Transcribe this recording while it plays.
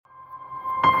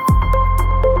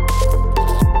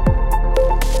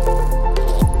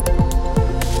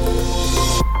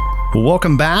Well,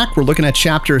 welcome back. We're looking at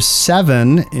chapter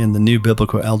 7 in the new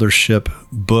Biblical Eldership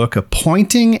book,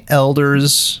 Appointing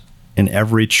Elders in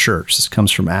Every Church. This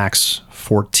comes from Acts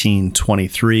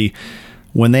 14:23.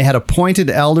 When they had appointed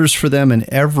elders for them in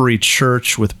every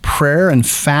church with prayer and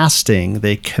fasting,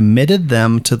 they committed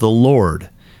them to the Lord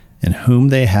in whom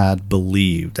they had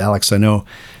believed. Alex, I know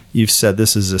you've said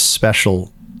this is a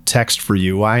special text for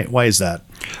you. Why is that?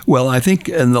 Well, I think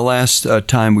in the last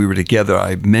time we were together,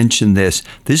 I mentioned this.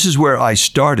 This is where I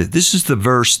started. This is the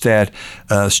verse that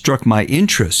struck my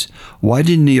interest. Why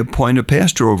didn't he appoint a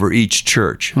pastor over each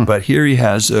church? But here he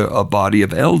has a body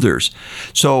of elders.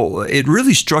 So it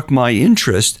really struck my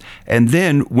interest. And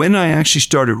then when I actually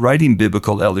started writing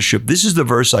Biblical Eldership, this is the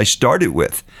verse I started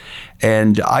with.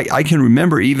 And I can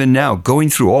remember even now going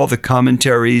through all the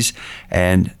commentaries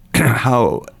and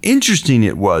how interesting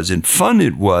it was and fun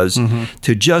it was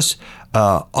to just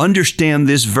understand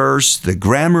this verse, the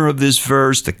grammar of this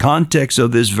verse, the context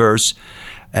of this verse.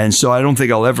 And so I don't think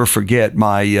I'll ever forget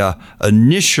my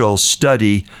initial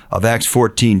study of Acts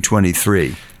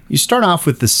 14:23. You start off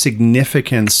with the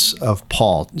significance of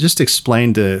Paul. Just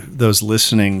explain to those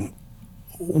listening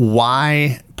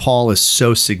why Paul is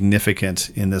so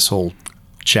significant in this whole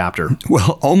chapter.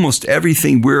 Well, almost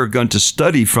everything we're going to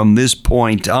study from this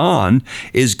point on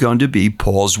is going to be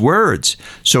Paul's words.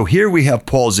 So here we have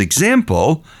Paul's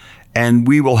example, and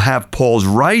we will have Paul's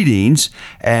writings,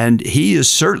 and he is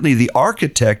certainly the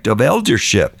architect of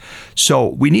eldership. So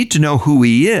we need to know who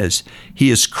he is.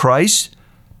 He is Christ's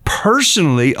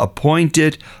personally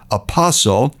appointed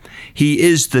apostle. He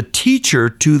is the teacher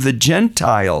to the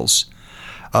Gentiles.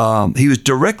 He was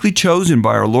directly chosen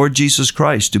by our Lord Jesus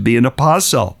Christ to be an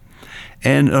apostle.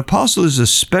 And an apostle is a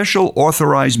special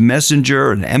authorized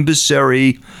messenger, an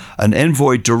emissary, an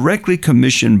envoy directly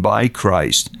commissioned by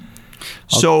Christ.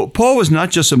 So Paul was not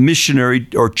just a missionary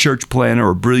or church planner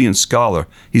or brilliant scholar.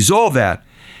 He's all that.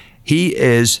 He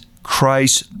is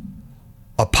Christ's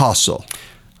apostle.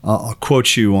 I'll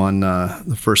quote you on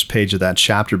the first page of that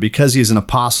chapter. Because he is an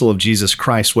apostle of Jesus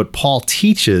Christ, what Paul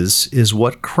teaches is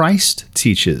what Christ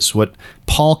teaches. What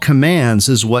Paul commands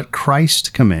is what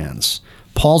Christ commands.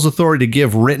 Paul's authority to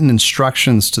give written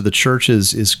instructions to the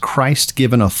churches is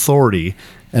Christ-given authority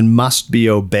and must be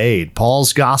obeyed.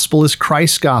 Paul's gospel is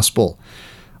Christ's gospel.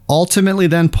 Ultimately,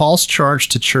 then, Paul's charge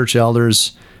to church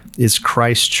elders is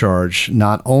Christ's charge,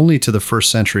 not only to the first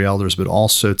century elders, but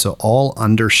also to all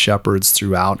under shepherds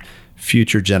throughout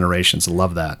future generations. I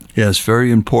love that. Yes,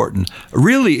 very important.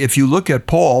 Really, if you look at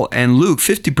Paul and Luke,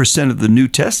 50% of the New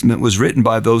Testament was written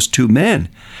by those two men.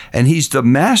 And he's the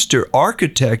master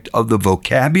architect of the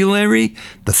vocabulary,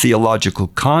 the theological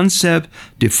concept,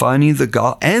 defining the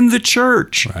God and the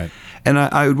church. Right. And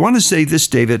I would want to say this,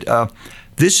 David.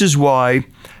 This is why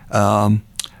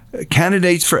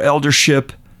candidates for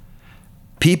eldership,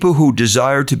 people who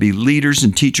desire to be leaders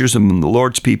and teachers among the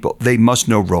Lord's people, they must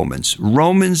know Romans.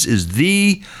 Romans is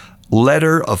the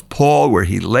letter of Paul where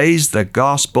he lays the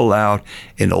gospel out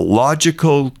in a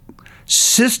logical,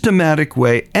 systematic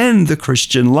way and the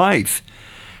Christian life.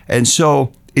 And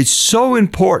so it's so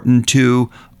important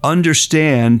to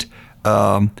understand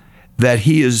that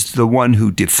he is the one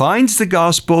who defines the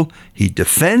gospel, he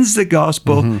defends the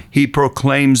gospel, he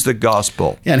proclaims the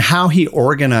gospel. And how he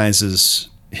organizes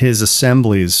his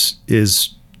assemblies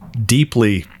is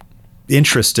deeply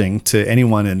interesting to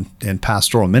anyone in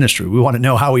pastoral ministry. We want to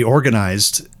know how he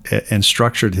organized and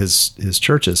structured his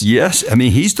churches. Yes, I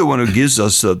mean, he's the one who gives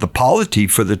us the polity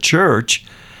for the church,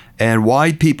 and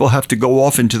why people have to go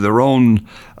off into their own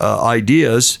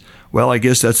ideas. Well, I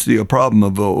guess that's the problem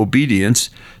of obedience.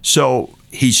 So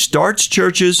he starts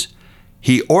churches,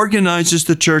 he organizes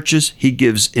the churches, he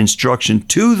gives instruction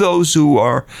to those who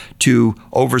are to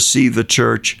oversee the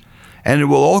church, and it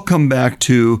will all come back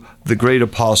to the great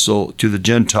apostle to the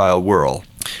Gentile world.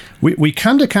 We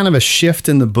come to kind of a shift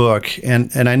in the book,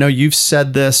 and I know you've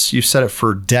said this, you've said it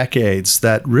for decades,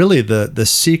 that really the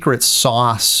secret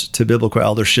sauce to biblical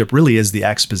eldership really is the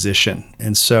exposition.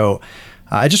 And so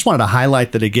I just wanted to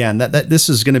highlight that again, that this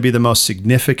is going to be the most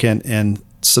significant and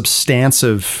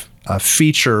substantive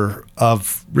feature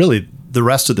of really the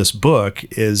rest of this book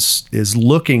is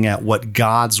looking at what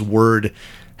God's word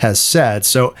has said.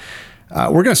 So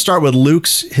we're going to start with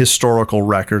Luke's historical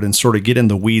record and sort of get in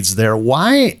the weeds there.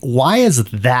 Why is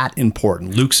that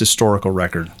important, Luke's historical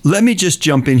record? Let me just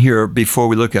jump in here before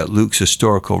we look at Luke's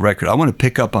historical record. I want to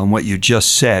pick up on what you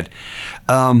just said.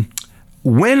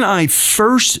 When I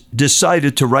first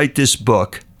decided to write this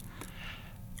book,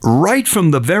 right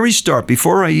from the very start,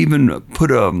 before I even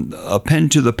put a pen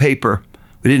to the paper,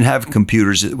 we didn't have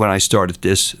computers when I started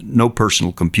this, no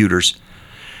personal computers.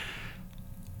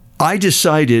 I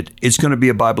decided it's going to be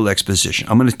a Bible exposition.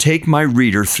 I'm going to take my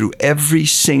reader through every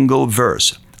single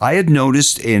verse. I had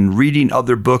noticed in reading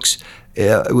other books,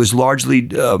 it was largely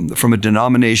from a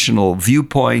denominational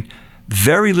viewpoint,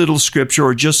 very little scripture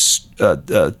or just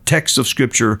text of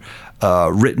scripture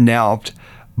written out,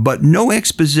 but no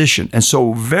exposition. And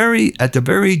so at the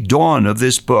very dawn of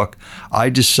this book, I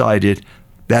decided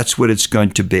that's what it's going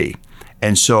to be.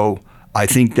 And so I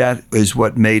think that is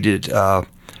what made it,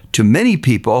 to many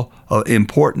people, an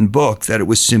important book, that it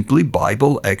was simply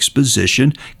Bible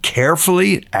exposition,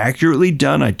 carefully, accurately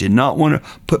done. I did not want to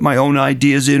put my own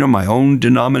ideas in or my own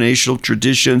denominational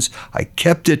traditions. I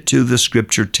kept it to the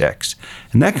scripture text.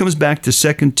 And that comes back to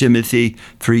 2 Timothy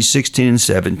 3:16 and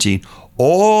 17.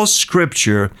 All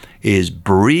scripture is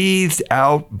breathed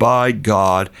out by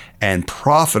God and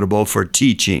profitable for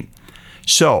teaching.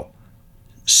 So,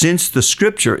 since the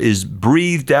scripture is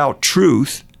breathed out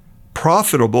truth,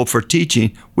 profitable for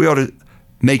teaching, we ought to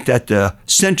make that the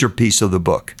centerpiece of the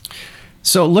book.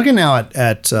 So looking now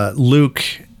at Luke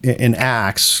in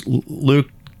Acts, Luke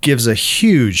gives a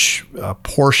huge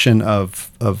portion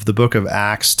of the book of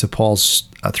Acts to Paul's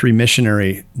 3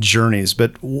 missionary journeys.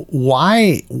 But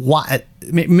why?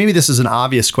 Maybe this is an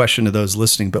obvious question to those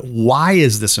listening, but why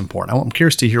is this important? I'm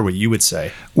curious to hear what you would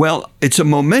say. Well, it's a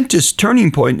momentous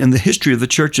turning point in the history of the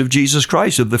Church of Jesus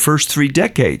Christ of the first 3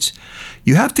 decades.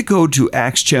 You have to go to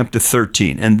Acts chapter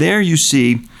 13, and there you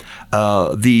see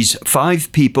these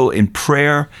 5 people in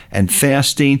prayer and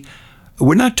fasting.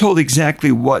 We're not told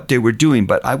exactly what they were doing,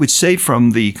 but I would say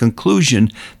from the conclusion,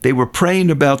 they were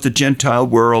praying about the Gentile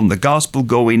world and the gospel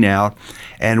going out.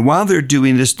 And while they're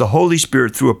doing this, the Holy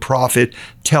Spirit, through a prophet,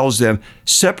 tells them,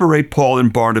 separate Paul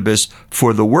and Barnabas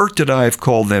for the work that I have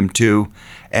called them to.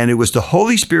 And it was the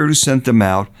Holy Spirit who sent them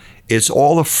out. It's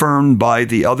all affirmed by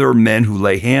the other men who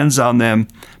lay hands on them,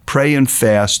 pray and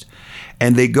fast.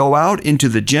 And they go out into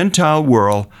the Gentile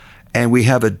world, and we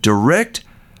have a direct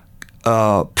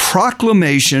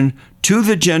proclamation to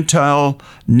the Gentile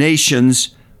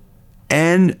nations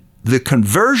and the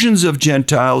conversions of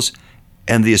Gentiles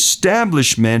and the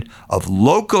establishment of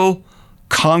local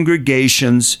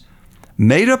congregations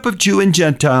made up of Jew and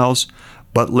Gentiles.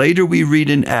 But later we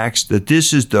read in Acts that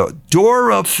this is the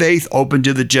door of faith open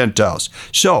to the Gentiles.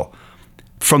 So,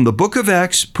 from the book of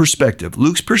Acts perspective,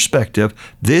 Luke's perspective,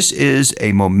 this is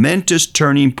a momentous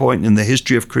turning point in the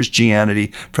history of Christianity,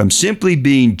 from simply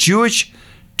being Jewish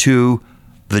to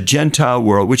the Gentile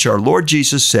world, which our Lord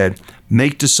Jesus said,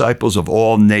 make disciples of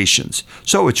all nations.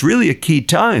 So it's really a key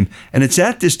time. And it's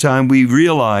at this time we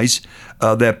realize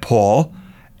that Paul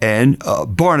and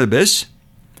Barnabas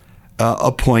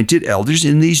appointed elders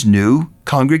in these new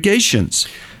congregations.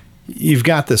 You've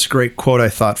got this great quote, I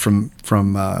thought, from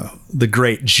the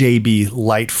great J.B.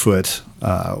 Lightfoot,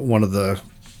 one of the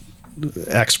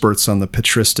experts on the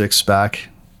patristics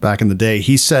back in the day.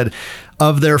 He said,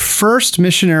 of their first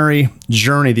missionary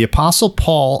journey, the apostles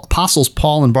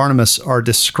Paul and Barnabas are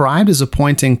described as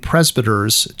appointing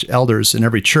presbyters, elders in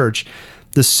every church.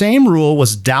 The same rule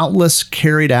was doubtless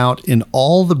carried out in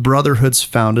all the brotherhoods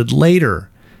founded later,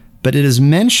 but it is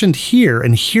mentioned here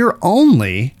and here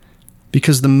only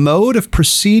because the mode of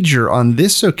procedure on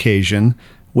this occasion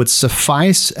would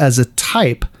suffice as a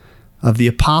type of the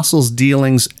apostles'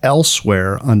 dealings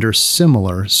elsewhere under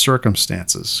similar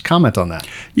circumstances. Comment on that.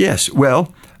 Yes,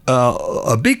 well,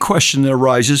 a big question that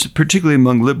arises, particularly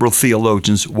among liberal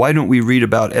theologians, why don't we read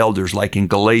about elders like in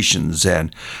Galatians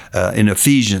and in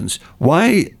Ephesians?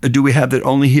 Why do we have that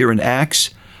only here in Acts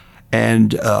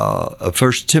and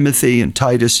 1 Timothy and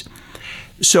Titus?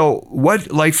 So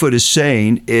what Lightfoot is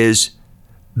saying is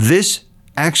this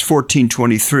Acts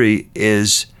 14:23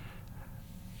 is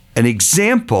an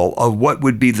example of what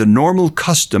would be the normal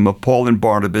custom of Paul and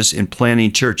Barnabas in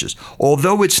planting churches.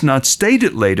 Although it's not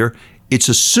stated later, it's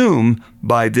assumed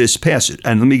by this passage.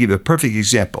 And let me give you a perfect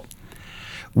example.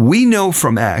 We know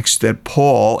from Acts that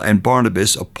Paul and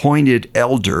Barnabas appointed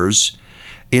elders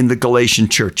in the Galatian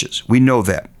churches. We know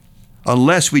that,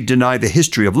 unless we deny the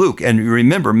history of Luke. And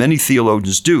remember, many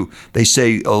theologians do. They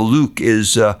say Luke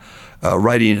is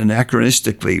writing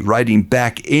anachronistically, writing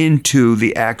back into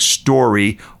the Acts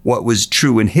story what was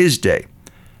true in his day.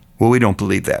 Well, we don't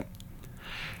believe that.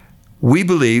 We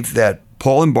believe that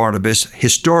Paul and Barnabas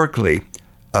historically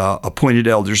appointed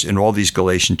elders in all these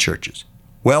Galatian churches.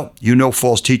 Well, you know,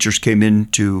 false teachers came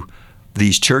into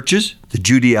these churches, the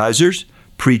Judaizers,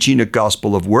 preaching a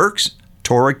gospel of works,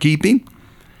 Torah keeping.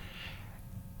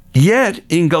 Yet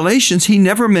in Galatians, he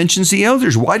never mentions the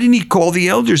elders. Why didn't he call the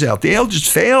elders out? The elders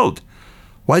failed.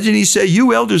 Why didn't he say,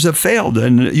 you elders have failed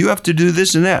and you have to do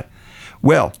this and that?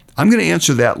 Well, I'm going to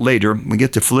answer that later when we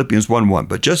get to Philippians 1:1.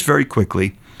 But just very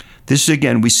quickly, This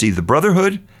again, we see the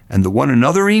brotherhood and the one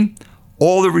anothering.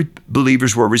 All the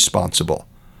believers were responsible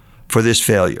for this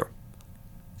failure.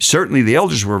 Certainly the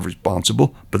elders were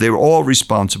responsible, but they were all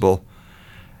responsible.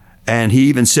 And he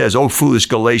even says, "Oh, foolish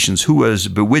Galatians, who has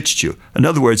bewitched you?" In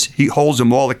other words, he holds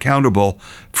them all accountable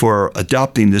for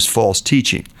adopting this false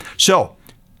teaching. So,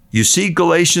 you see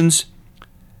Galatians,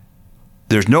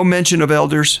 there's no mention of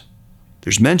elders.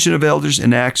 There's mention of elders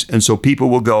in Acts, and so people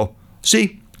will go,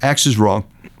 see, Acts is wrong.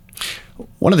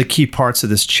 One of the key parts of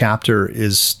this chapter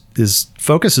is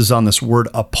focuses on this word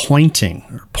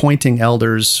appointing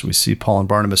elders. We see Paul and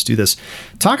Barnabas do this.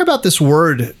 Talk about this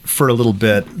word for a little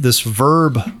bit, this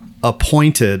verb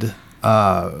appointed,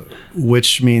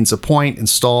 which means appoint,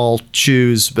 install,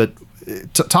 choose, but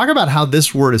talk about how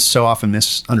this word is so often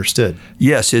misunderstood.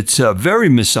 Yes, it's very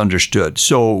misunderstood.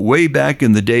 So way back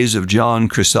in the days of John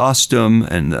Chrysostom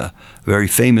and the very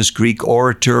famous Greek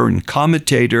orator and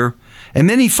commentator, and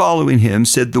many following him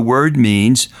said the word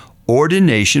means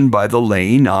ordination by the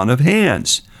laying on of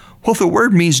hands. Well, the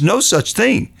word means no such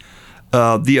thing.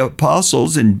 The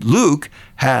apostles in Luke,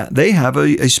 they have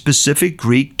a specific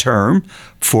Greek term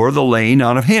for the laying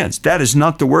on of hands. That is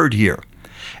not the word here.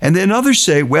 And then others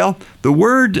say, well, the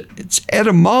word, its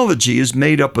etymology is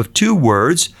made up of two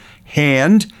words,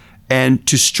 hand and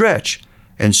to stretch.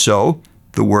 And so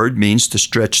the word means to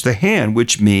stretch the hand,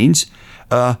 which means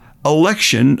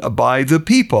election by the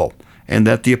people, and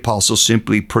that the apostles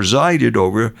simply presided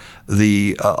over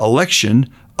the election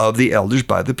of the elders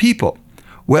by the people.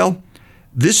 Well,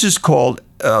 this is called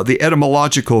the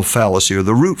etymological fallacy or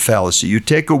the root fallacy. You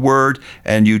take a word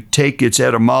and you take its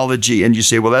etymology and you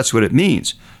say, well, that's what it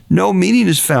means. No, meaning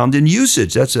is found in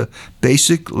usage. That's a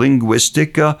basic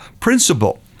linguistic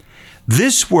principle.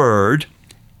 This word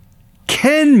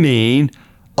can mean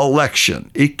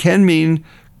election. It can mean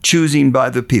choosing by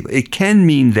the people. It can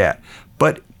mean that.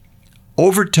 But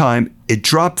over time, it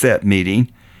dropped that meaning.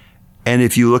 And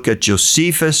if you look at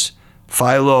Josephus,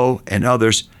 Philo, and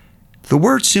others, the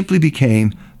word simply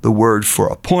became the word for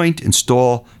appoint,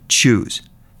 install, choose.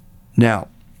 Now,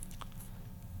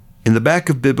 in the back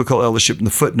of Biblical Eldership, in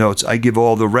the footnotes, I give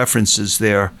all the references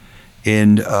there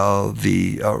in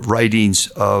the writings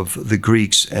of the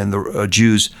Greeks and the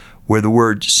Jews where the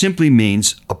word simply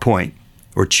means appoint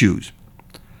or choose.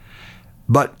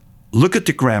 But look at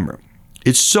the grammar.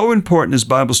 It's so important as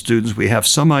Bible students we have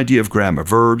some idea of grammar.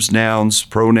 Verbs, nouns,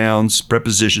 pronouns,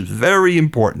 prepositions, very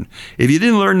important. If you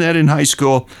didn't learn that in high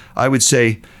school, I would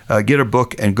say get a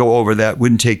book and go over that.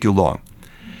 Wouldn't take you long.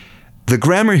 The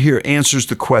grammar here answers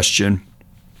the question,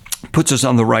 puts us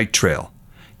on the right trail.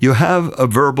 You have a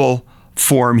verbal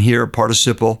form here,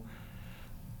 participle.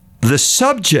 The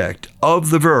subject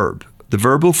of the verb, the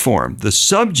verbal form, the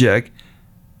subject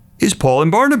is Paul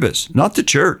and Barnabas, not the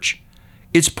church.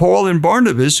 It's Paul and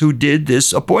Barnabas who did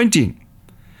this appointing.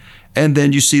 And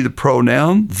then you see the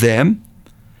pronoun, them.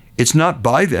 It's not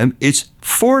by them, it's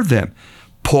for them.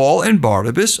 Paul and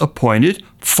Barnabas appointed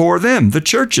for them, the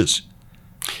churches.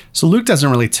 So Luke doesn't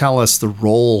really tell us the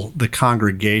role the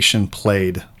congregation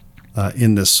played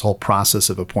in this whole process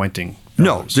of appointing.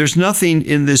 No, there's nothing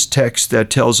in this text that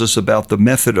tells us about the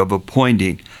method of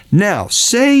appointing. Now,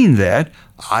 saying that,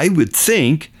 I would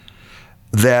think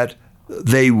that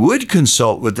they would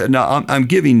consult with that. Now, I'm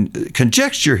giving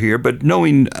conjecture here, but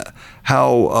knowing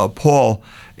how Paul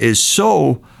is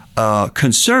so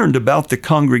concerned about the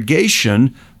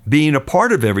congregation being a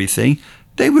part of everything,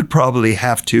 they would probably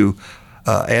have to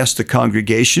ask the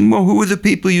congregation, well, who are the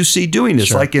people you see doing this?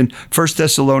 Sure. Like in 1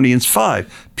 Thessalonians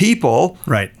 5, people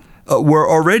right. Were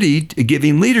already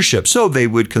giving leadership. So they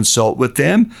would consult with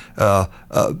them.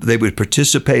 They would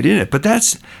participate in it. But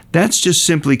that's just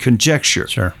simply conjecture.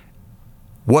 Sure.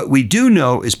 What we do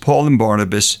know is Paul and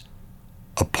Barnabas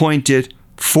appointed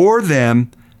for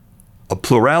them a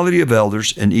plurality of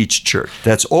elders in each church.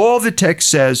 That's all the text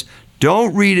says.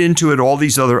 Don't read into it all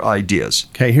these other ideas.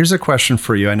 Okay, here's a question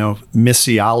for you. I know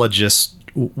missiologists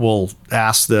will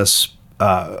ask this,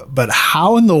 but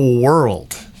how in the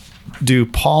world do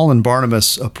Paul and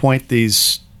Barnabas appoint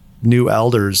these new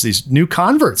elders, these new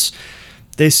converts?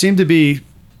 They seem to be,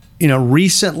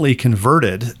 recently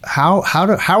converted. How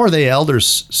are they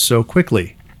elders so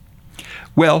quickly?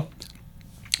 Well,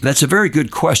 that's a very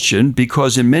good question,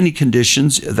 because in many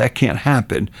conditions that can't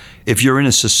happen. If you're in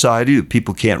a society that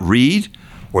people can't read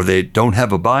or they don't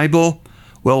have a Bible,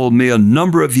 well, it'll be a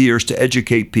number of years to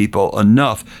educate people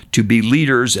enough to be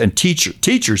leaders and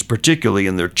teachers, particularly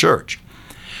in their church.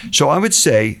 So I would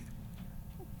say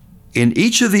in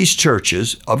each of these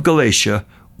churches of Galatia,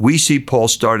 we see Paul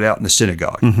start out in the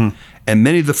synagogue. Mm-hmm. And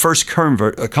many of the first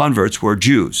converts were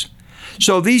Jews.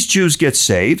 So these Jews get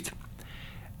saved.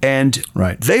 And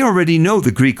Right. they already know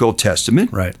the Greek Old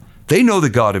Testament. Right. They know the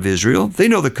God of Israel. They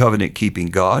know the covenant-keeping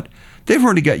God. They've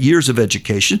already got years of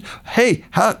education. Hey,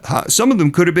 some of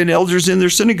them could have been elders in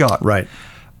their synagogue. Right.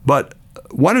 But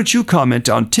why don't you comment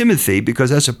on Timothy,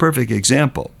 because that's a perfect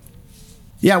example.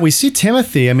 Yeah, we see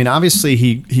Timothy. I mean, obviously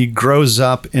he grows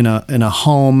up in a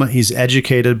home. He's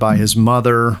educated by his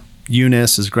mother,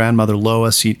 Eunice, his grandmother,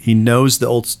 Lois. He knows the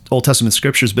Old Testament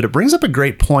scriptures, but it brings up a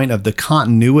great point of the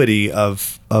continuity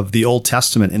of the Old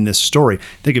Testament in this story.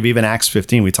 Think of even Acts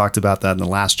 15. We talked about that in the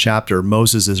last chapter.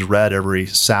 Moses is read every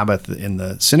Sabbath in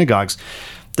the synagogues.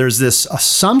 There's this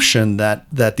assumption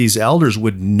that these elders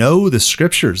would know the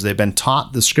scriptures. They've been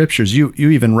taught the scriptures. You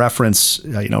even reference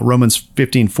Romans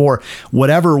 15:4.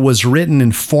 Whatever was written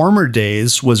in former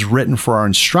days was written for our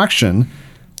instruction,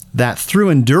 that through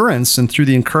endurance and through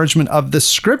the encouragement of the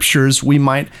scriptures we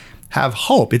might have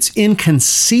hope. It's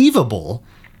inconceivable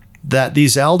that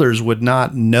these elders would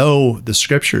not know the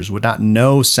scriptures, would not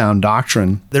know sound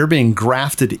doctrine. They're being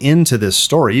grafted into this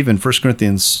story. Even 1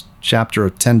 Corinthians chapter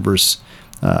 10, verse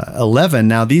 11.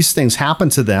 Now, these things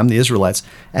happened to them, the Israelites,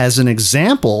 as an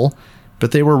example,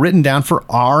 but they were written down for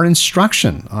our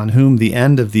instruction, on whom the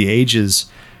end of the ages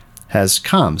has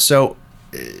come. So,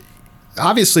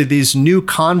 obviously, these new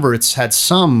converts had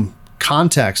some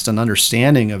context and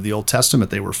understanding of the Old Testament.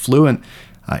 They were fluent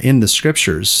in the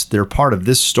scriptures. They're part of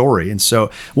this story. And so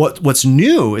what's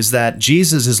new is that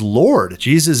Jesus is Lord.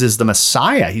 Jesus is the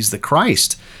Messiah. He's the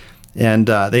Christ. And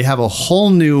they have a whole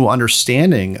new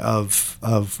understanding of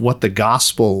what the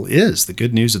gospel is, the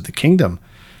good news of the kingdom.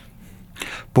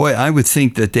 Boy, I would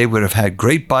think that they would have had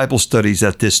great Bible studies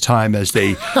at this time as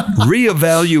they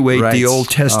reevaluate Right. the Old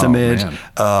Testament,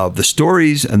 the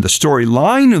stories and the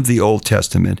storyline of the Old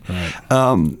Testament.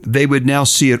 Right. They would now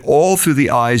see it all through the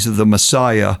eyes of the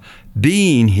Messiah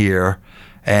being here,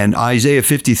 and Isaiah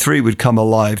 53 would come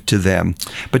alive to them.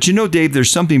 But Dave, there's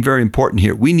something very important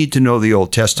here. We need to know the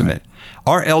Old Testament. Right.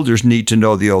 Our elders need to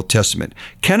know the Old Testament.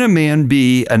 Can a man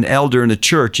be an elder in a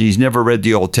church and he's never read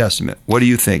the Old Testament? What do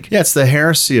you think? Yeah, it's the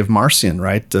heresy of Marcion,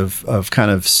 right? Of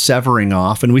kind of severing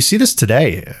off. And we see this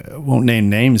today. I won't name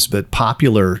names, but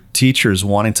popular teachers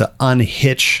wanting to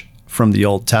unhitch from the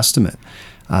Old Testament.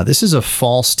 This is a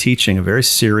false teaching, a very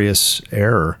serious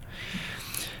error.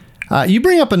 You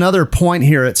bring up another point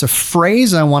here. It's a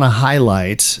phrase I want to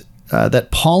highlight,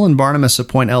 that Paul and Barnabas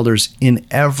appoint elders in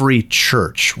every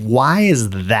church. Why is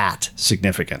that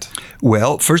significant?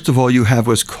 Well, first of all, you have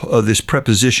this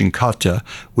preposition kata,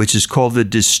 which is called the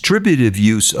distributive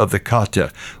use of the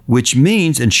kata, which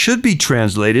means and should be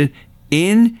translated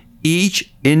in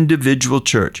each individual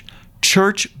church,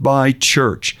 church by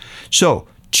church. So,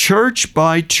 church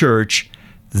by church,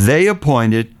 they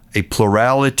appointed a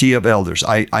plurality of elders.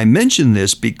 I mention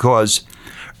this because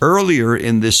earlier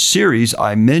in this series,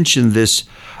 I mentioned this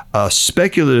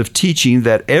speculative teaching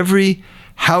that every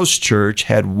house church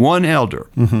had one elder.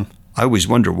 Mm-hmm. I always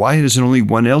wonder, why is it only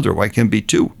one elder? Why can't it be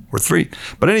two or three?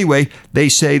 But anyway, they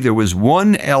say there was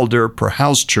one elder per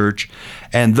house church,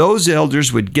 and those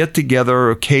elders would get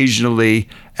together occasionally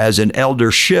as an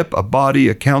eldership, a body,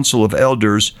 a council of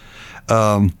elders,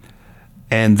 and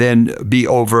then be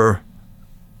over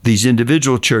these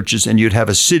individual churches, and you'd have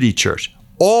a city church.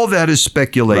 All that is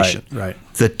speculation. Right.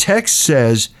 The text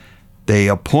says they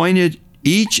appointed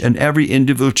each and every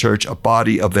individual church a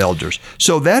body of elders.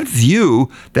 So that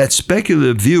view, that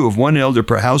speculative view of one elder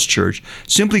per house church,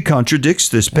 simply contradicts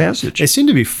this passage. They seem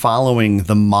to be following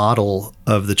the model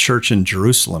of the church in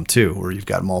Jerusalem, too, where you've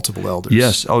got multiple elders.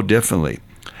 Yes, oh, definitely.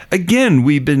 Again,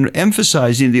 we've been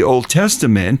emphasizing the Old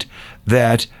Testament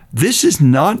that this is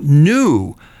not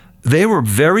new. They were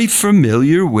very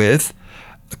familiar with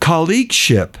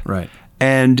colleagueship. Right.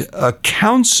 And a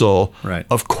council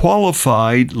of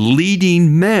qualified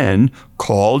leading men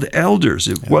called elders.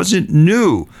 It wasn't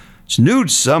new. It's new to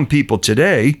some people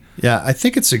today. Yeah, I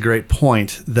think it's a great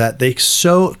point that they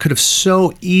could have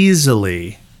so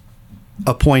easily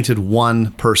appointed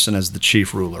one person as the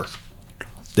chief ruler.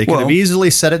 They could have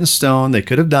easily set it in stone. They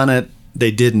could have done it.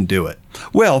 They didn't do it.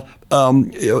 Well,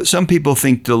 some people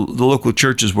think the local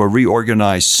churches were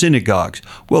reorganized synagogues.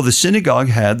 Well, the synagogue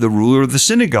had the ruler of the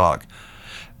synagogue.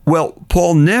 Well,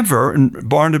 Paul and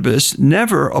Barnabas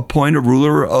never appoint a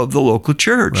ruler of the local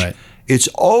church. Right. It's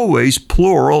always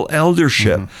plural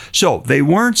eldership. Mm-hmm. So they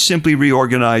weren't simply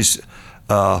reorganized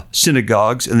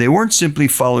synagogues, and they weren't simply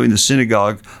following the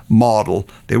synagogue model.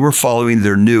 They were following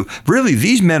their new. Really,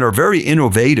 these men are very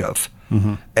innovative.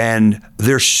 Mm-hmm. And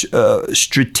they're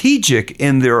strategic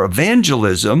in their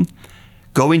evangelism,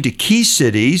 going to key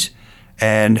cities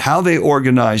and how they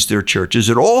organize their churches.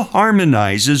 It all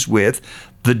harmonizes with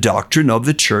the doctrine of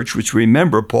the church, which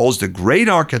remember, Paul's the great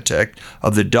architect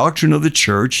of the doctrine of the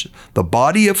church, the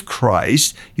body of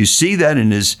Christ. You see that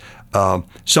in his,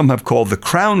 some have called the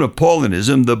crown of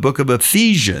Paulinism, the book of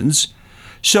Ephesians.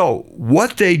 So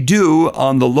what they do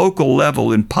on the local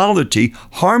level in polity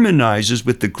harmonizes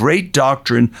with the great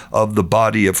doctrine of the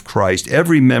body of Christ,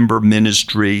 every member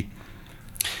ministry.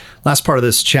 Last part of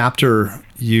this chapter,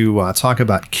 you talk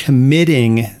about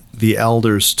committing the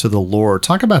elders to the Lord.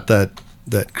 Talk about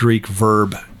that Greek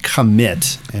verb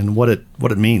commit and what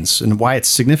it means and why it's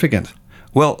significant.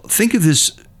 Well, think of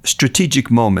this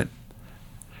strategic moment.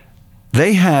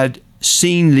 They had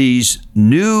seen these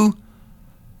new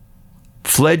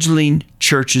fledgling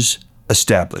churches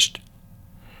established.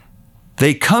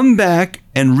 They come back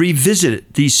and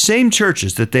revisit these same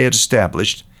churches that they had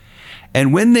established,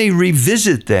 and when they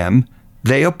revisit them,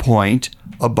 they appoint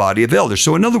a body of elders.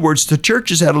 So in other words, the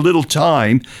churches had a little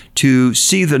time to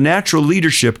see the natural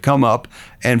leadership come up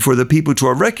and for the people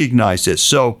to recognize this.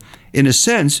 So in a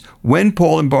sense, when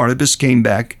Paul and Barnabas came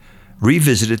back,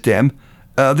 revisited them,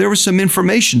 there was some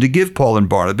information to give Paul and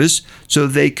Barnabas so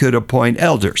they could appoint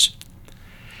elders.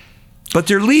 But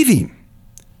they're leaving,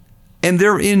 and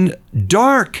they're in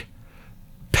dark,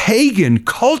 pagan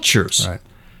cultures. Right.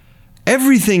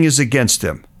 Everything is against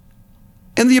them,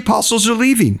 and the apostles are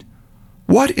leaving.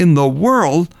 What in the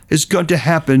world is going to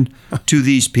happen to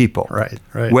these people? Right.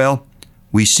 Well,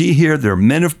 we see here they're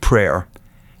men of prayer,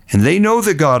 and they know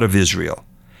the God of Israel.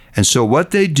 And so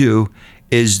what they do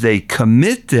is they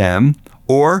commit them,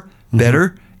 or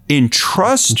better,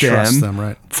 entrust them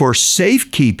right, for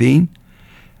safekeeping.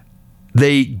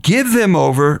 They give them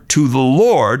over to the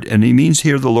Lord, and he means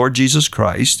here the Lord Jesus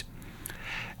Christ.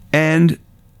 And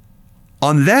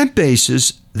on that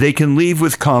basis, they can leave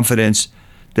with confidence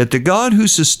that the God who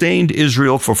sustained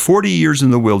Israel for 40 years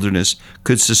in the wilderness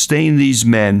could sustain these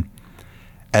men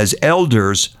as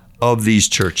elders of these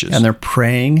churches. And they're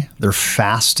praying, they're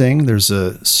fasting. There's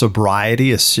a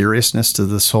sobriety, a seriousness to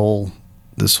this whole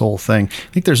thing.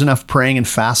 I think there's enough praying and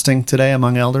fasting today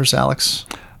among elders, Alex?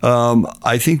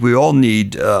 I think we all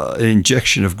need an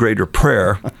injection of greater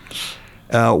prayer.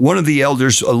 One of the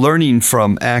elders learning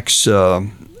from Acts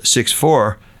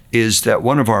 6:4 is that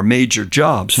one of our major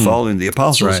jobs following the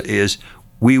apostles is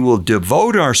we will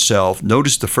devote ourselves,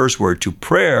 notice the first word, to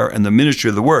prayer and the ministry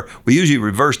of the word. We usually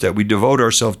reverse that. We devote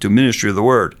ourselves to ministry of the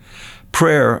word.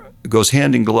 Prayer goes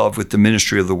hand in glove with the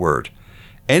ministry of the word.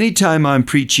 Anytime I'm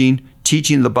preaching,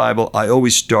 teaching the Bible, I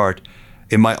always start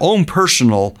in my own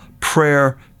personal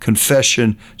prayer,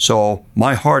 confession, so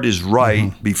my heart is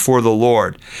right before the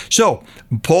Lord. So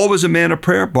Paul was a man of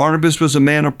prayer. Barnabas was a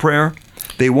man of prayer.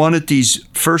 They wanted these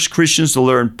first Christians to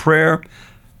learn prayer.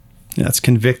 Yeah, it's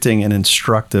convicting and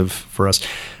instructive for us.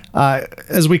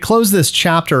 As we close this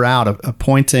chapter out,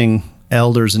 appointing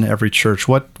elders in every church,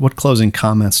 what closing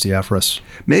comments do you have for us?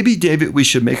 Maybe, David, we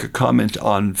should make a comment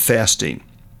on fasting.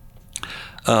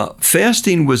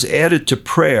 Fasting was added to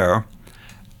prayer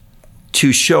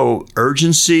to show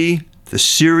urgency, the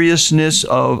seriousness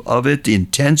of it, the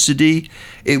intensity.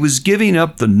 It was giving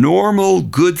up the normal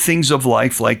good things of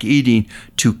life like eating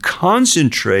to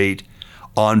concentrate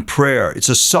on prayer. It's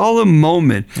a solemn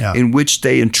moment in which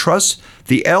they entrust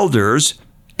the elders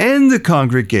and the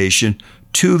congregation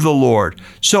to the Lord.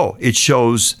 So it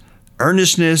shows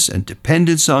earnestness and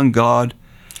dependence on God.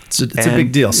 It's a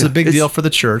big deal. It's a big deal for the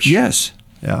church. Yes.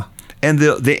 Yeah. And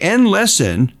the end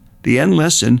lesson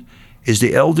is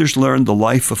the elders learn the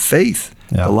life of faith,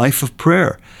 the life of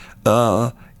prayer.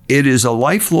 It is a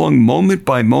lifelong, moment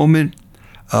by moment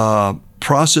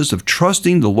process of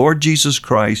trusting the Lord Jesus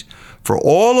Christ for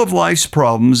all of life's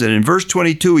problems. And in verse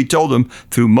 22, he told them,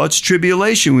 through much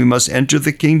tribulation, we must enter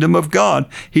the kingdom of God.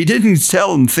 He didn't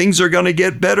tell them things are going to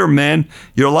get better, man.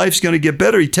 Your life's going to get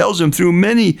better. He tells them through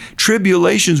many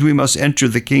tribulations, we must enter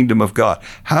the kingdom of God.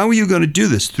 How are you going to do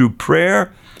this? Through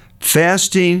prayer,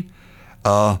 fasting,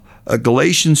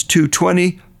 Galatians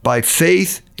 2:20, by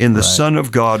faith in the Son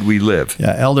of God we live.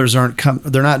 Yeah, elders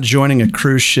they're not joining a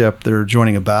cruise ship, they're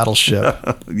joining a battleship.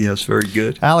 Yes, very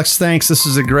good. Alex, thanks. This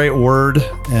is a great word,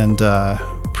 and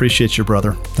appreciate you,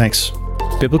 brother. Thanks.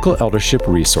 Biblical Eldership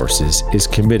Resources is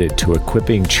committed to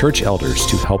equipping church elders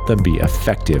to help them be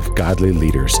effective, godly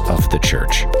leaders of the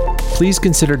church. Please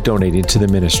consider donating to the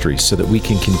ministry so that we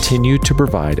can continue to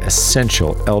provide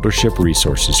essential eldership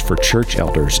resources for church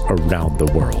elders around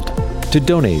the world. To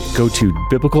donate, go to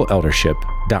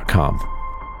biblicaeldership.com.